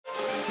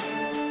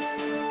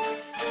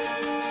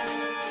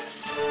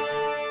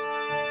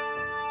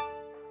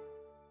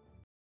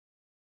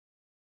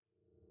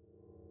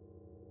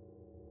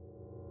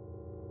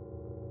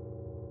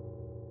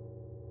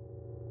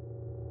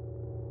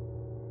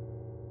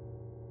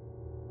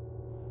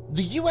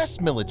The U.S.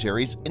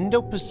 military's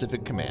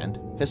Indo-Pacific Command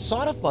has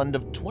sought a fund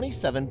of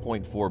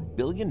 $27.4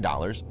 billion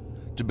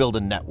to build a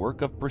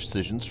network of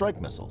precision strike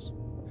missiles.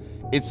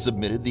 It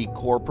submitted the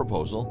core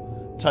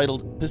proposal,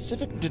 titled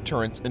Pacific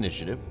Deterrence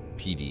Initiative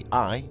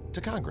 (PDI), to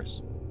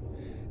Congress.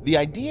 The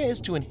idea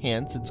is to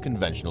enhance its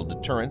conventional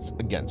deterrence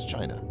against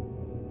China.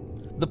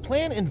 The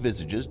plan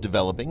envisages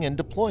developing and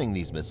deploying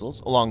these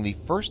missiles along the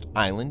first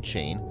island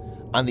chain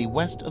on the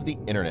west of the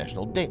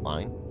International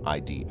Dateline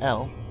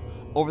 (IDL)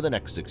 over the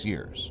next 6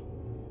 years.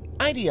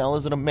 IDL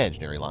is an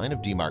imaginary line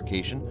of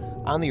demarcation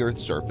on the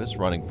Earth's surface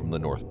running from the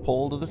North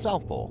Pole to the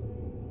South Pole.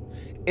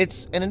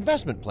 It's an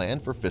investment plan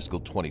for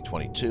fiscal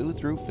 2022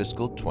 through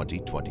fiscal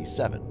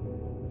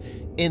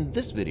 2027. In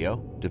this video,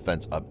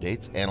 Defense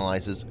Updates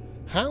analyzes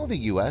how the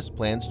U.S.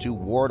 plans to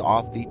ward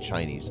off the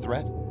Chinese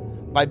threat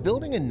by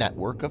building a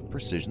network of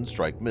precision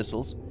strike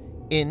missiles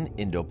in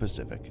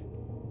Indo-Pacific.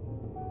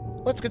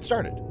 Let's get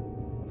started.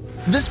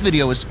 This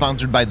video is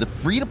sponsored by the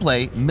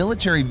free-to-play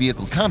military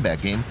vehicle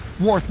combat game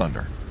War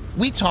Thunder.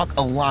 We talk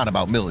a lot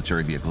about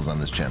military vehicles on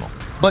this channel,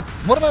 but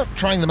what about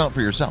trying them out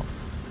for yourself?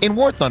 In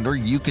War Thunder,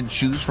 you can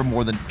choose from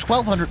more than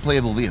 1,200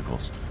 playable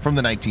vehicles from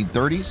the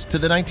 1930s to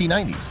the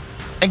 1990s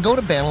and go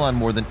to battle on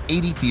more than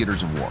 80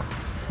 theaters of war.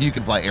 You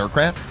can fly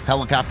aircraft,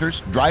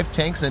 helicopters, drive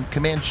tanks, and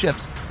command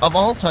ships of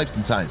all types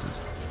and sizes,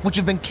 which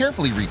have been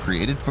carefully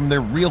recreated from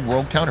their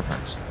real-world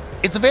counterparts.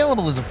 It's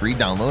available as a free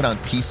download on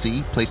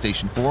PC,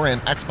 PlayStation 4,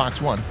 and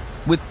Xbox One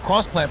with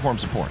cross-platform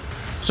support.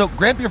 So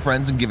grab your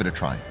friends and give it a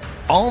try.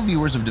 All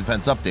viewers of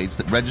Defense Updates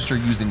that register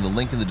using the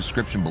link in the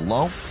description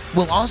below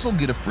will also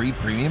get a free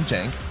premium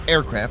tank,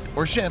 aircraft,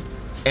 or ship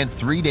and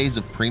 3 days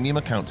of premium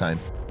account time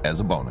as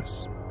a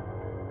bonus.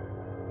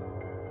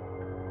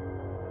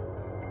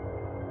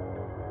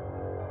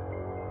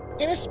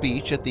 In a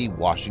speech at the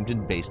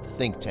Washington-based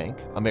think tank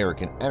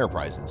American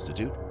Enterprise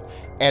Institute,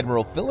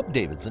 Admiral Philip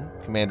Davidson,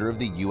 commander of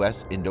the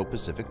U.S.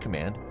 Indo-Pacific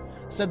Command,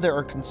 said there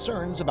are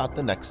concerns about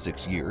the next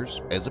 6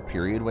 years as a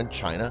period when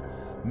China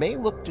may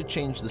look to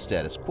change the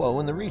status quo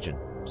in the region,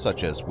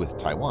 such as with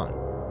Taiwan.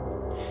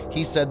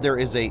 He said there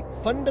is a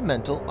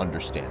fundamental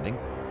understanding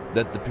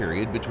that the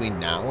period between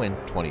now and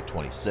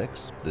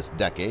 2026, this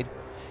decade,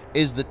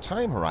 is the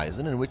time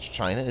horizon in which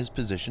China is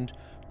positioned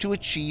to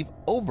achieve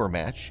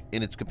overmatch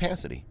in its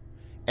capacity,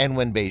 and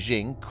when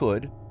Beijing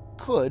could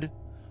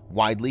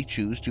widely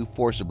choose to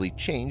forcibly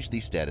change the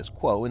status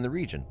quo in the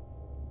region.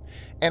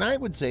 And I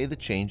would say the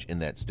change in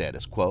that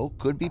status quo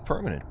could be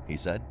permanent, he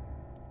said.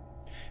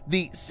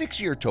 The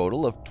 6-year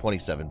total of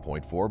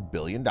 $27.4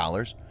 billion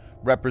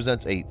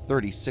represents a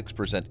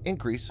 36%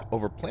 increase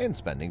over planned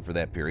spending for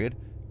that period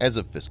as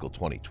of fiscal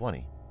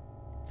 2020.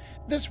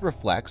 This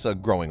reflects a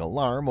growing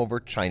alarm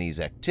over Chinese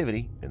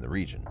activity in the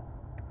region.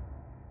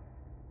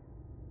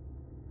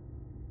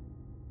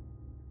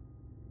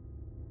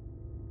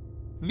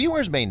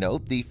 Viewers may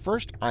note the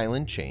first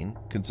island chain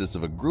consists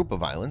of a group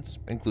of islands,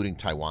 including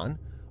Taiwan,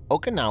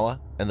 Okinawa,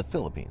 and the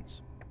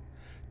Philippines.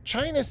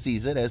 China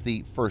sees it as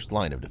the first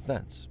line of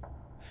defense.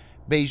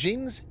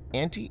 Beijing's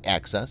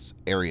anti-access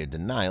area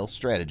denial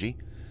strategy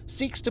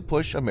seeks to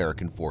push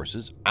American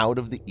forces out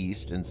of the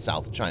East and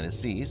South China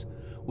Seas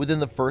within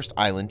the first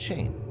island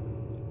chain.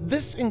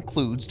 This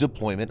includes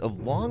deployment of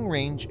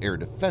long-range air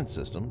defense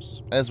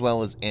systems as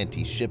well as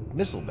anti-ship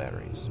missile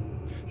batteries.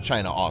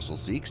 China also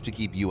seeks to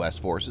keep U.S.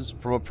 forces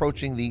from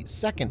approaching the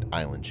second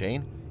island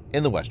chain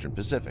in the Western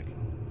Pacific,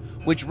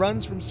 which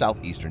runs from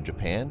southeastern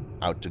Japan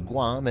out to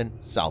Guam and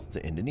south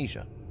to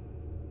Indonesia.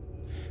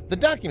 The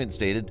document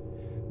stated,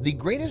 "The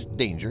greatest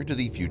danger to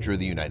the future of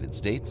the United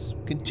States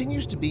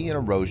continues to be an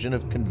erosion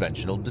of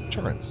conventional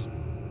deterrence."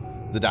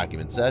 The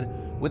document said,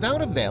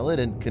 "Without a valid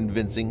and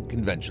convincing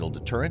conventional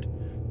deterrent,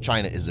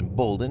 China is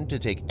emboldened to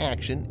take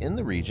action in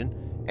the region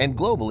and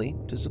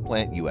globally to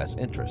supplant U.S.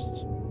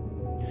 interests.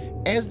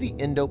 As the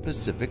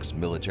Indo-Pacific's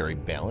military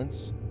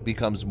balance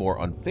becomes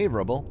more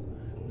unfavorable,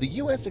 the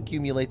U.S.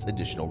 accumulates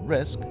additional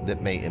risk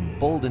that may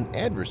embolden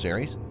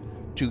adversaries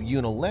to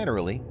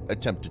unilaterally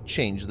attempt to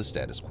change the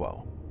status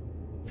quo."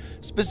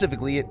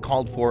 Specifically, it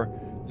called for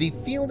the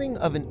fielding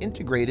of an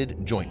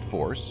integrated joint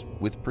force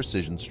with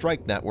precision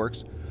strike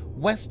networks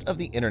west of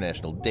the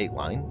International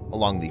Dateline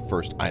along the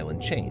first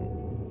island chain,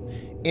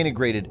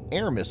 integrated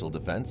air missile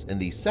defense in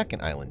the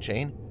second island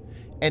chain,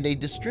 and a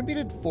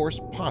distributed force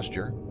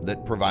posture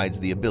that provides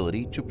the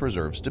ability to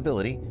preserve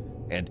stability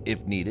and,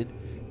 if needed,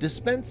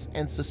 dispense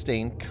and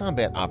sustain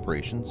combat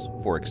operations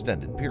for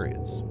extended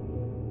periods.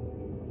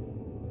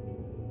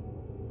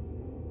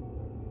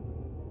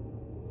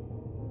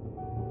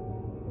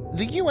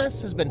 The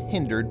U.S. has been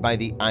hindered by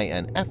the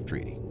INF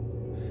Treaty.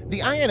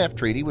 The INF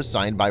Treaty was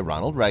signed by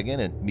Ronald Reagan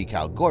and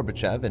Mikhail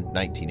Gorbachev in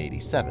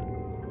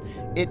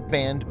 1987. It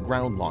banned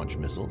ground launch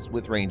missiles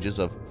with ranges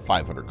of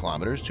 500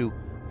 kilometers to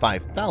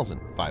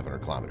 5,500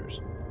 kilometers.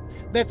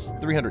 That's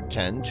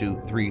 310 to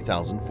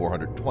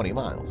 3,420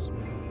 miles.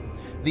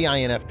 The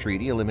INF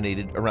Treaty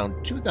eliminated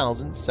around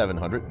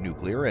 2,700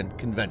 nuclear and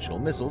conventional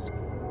missiles,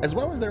 as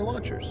well as their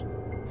launchers.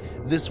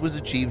 This was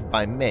achieved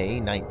by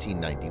May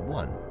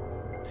 1991.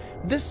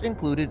 This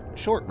included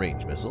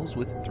short-range missiles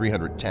with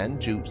 310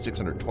 to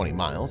 620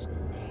 miles,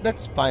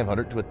 that's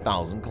 500 to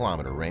 1,000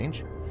 kilometer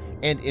range,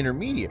 and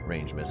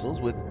intermediate-range missiles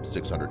with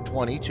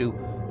 620 to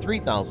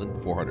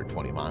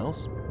 3,420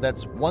 miles,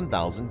 that's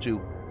 1,000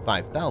 to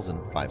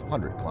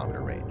 5,500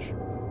 kilometer range.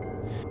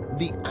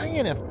 The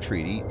INF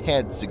Treaty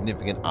had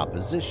significant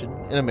opposition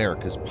in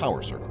America's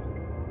power circle.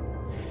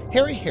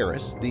 Harry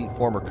Harris, the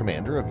former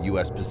commander of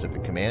U.S.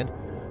 Pacific Command,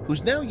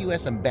 who's now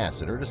U.S.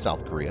 ambassador to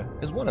South Korea,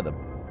 is one of them.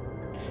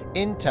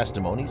 In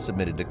testimony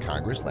submitted to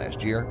Congress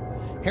last year,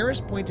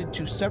 Harris pointed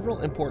to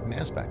several important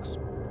aspects.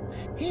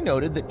 He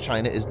noted that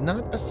China is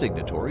not a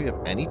signatory of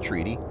any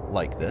treaty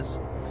like this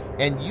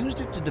and used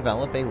it to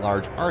develop a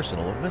large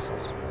arsenal of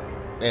missiles.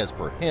 As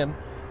per him,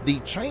 the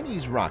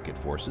Chinese rocket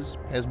forces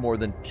has more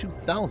than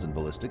 2,000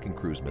 ballistic and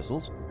cruise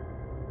missiles,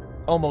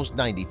 almost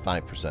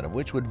 95% of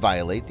which would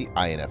violate the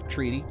INF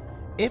Treaty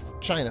if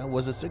China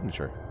was a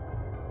signature.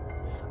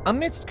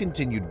 Amidst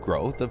continued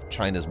growth of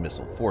China's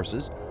missile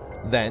forces,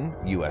 then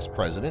U.S.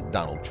 President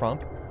Donald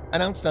Trump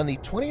announced on the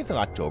 20th of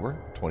October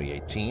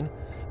 2018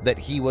 that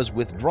he was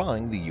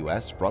withdrawing the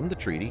U.S. from the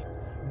treaty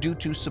due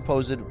to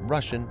supposed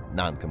Russian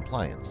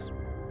non-compliance.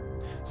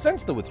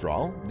 Since the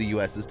withdrawal, the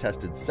U.S. has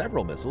tested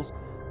several missiles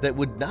that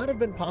would not have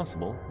been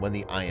possible when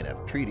the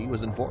INF Treaty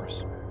was in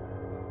force.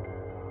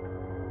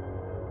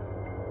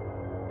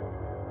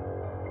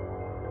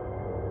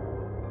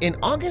 In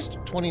August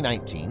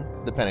 2019,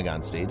 the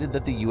Pentagon stated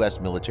that the U.S.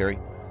 military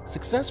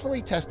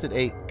successfully tested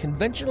a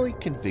conventionally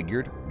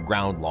configured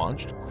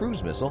ground-launched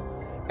cruise missile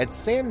at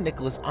San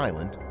Nicolas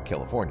Island,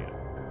 California.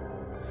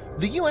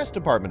 The U.S.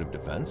 Department of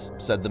Defense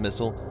said the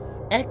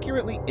missile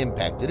accurately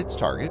impacted its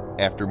target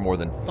after more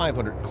than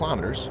 500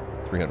 kilometers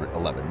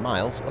 (311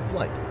 miles) of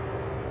flight.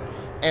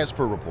 As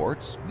per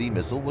reports, the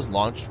missile was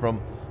launched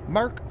from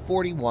Mark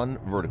 41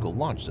 vertical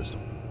launch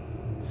system.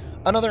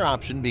 Another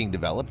option being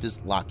developed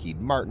is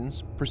Lockheed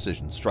Martin's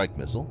Precision Strike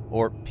Missile,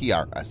 or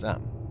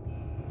PRSM.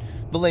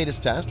 The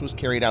latest test was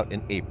carried out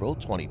in April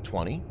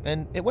 2020,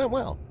 and it went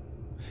well.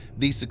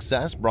 The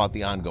success brought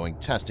the ongoing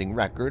testing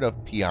record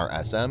of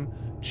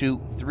PRSM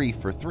to 3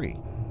 for 3.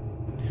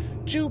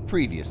 Two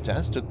previous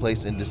tests took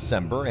place in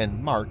December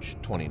and March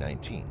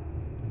 2019.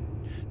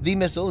 The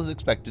missile is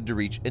expected to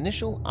reach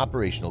initial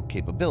operational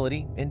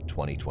capability in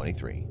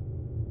 2023.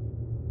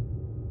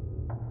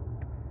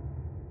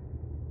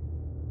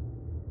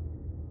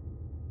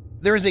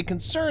 There is a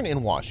concern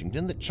in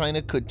Washington that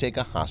China could take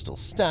a hostile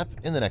step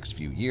in the next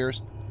few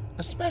years,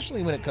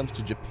 especially when it comes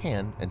to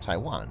Japan and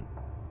Taiwan.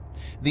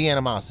 The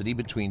animosity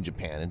between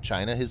Japan and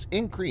China has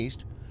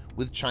increased,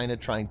 with China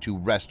trying to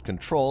wrest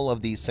control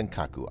of the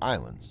Senkaku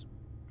Islands.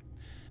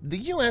 The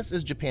U.S.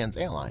 is Japan's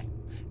ally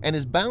and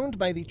is bound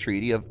by the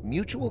Treaty of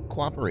Mutual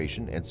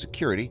Cooperation and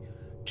Security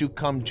to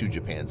come to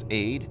Japan's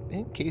aid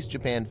in case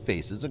Japan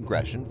faces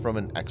aggression from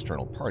an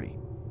external party.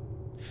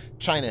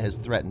 China has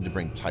threatened to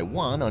bring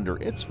Taiwan under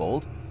its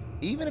fold,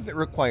 even if it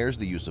requires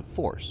the use of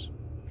force.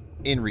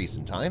 In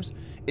recent times,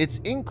 it's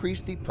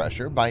increased the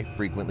pressure by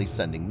frequently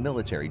sending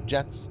military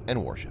jets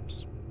and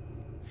warships.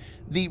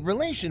 The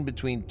relation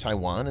between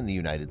Taiwan and the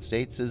United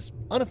States is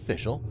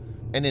unofficial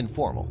and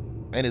informal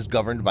and is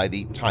governed by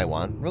the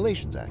Taiwan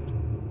Relations Act.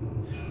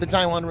 The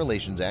Taiwan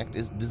Relations Act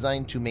is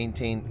designed to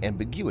maintain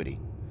ambiguity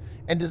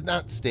and does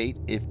not state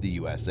if the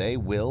USA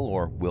will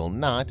or will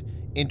not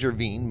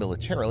intervene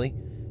militarily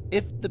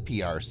if the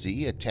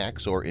PRC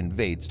attacks or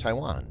invades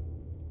Taiwan.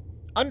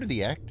 Under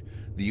the Act,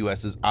 the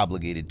U.S. is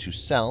obligated to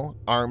sell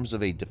arms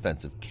of a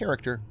defensive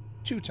character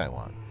to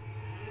Taiwan.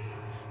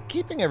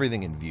 Keeping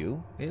everything in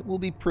view, it will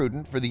be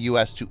prudent for the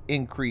U.S. to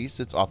increase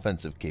its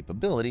offensive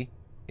capability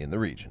in the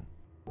region.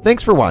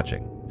 Thanks for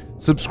watching.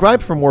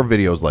 Subscribe for more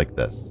videos like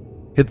this.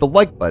 Hit the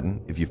like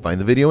button if you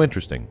find the video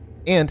interesting,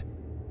 and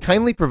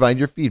kindly provide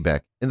your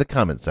feedback in the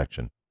comment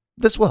section.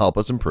 This will help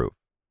us improve.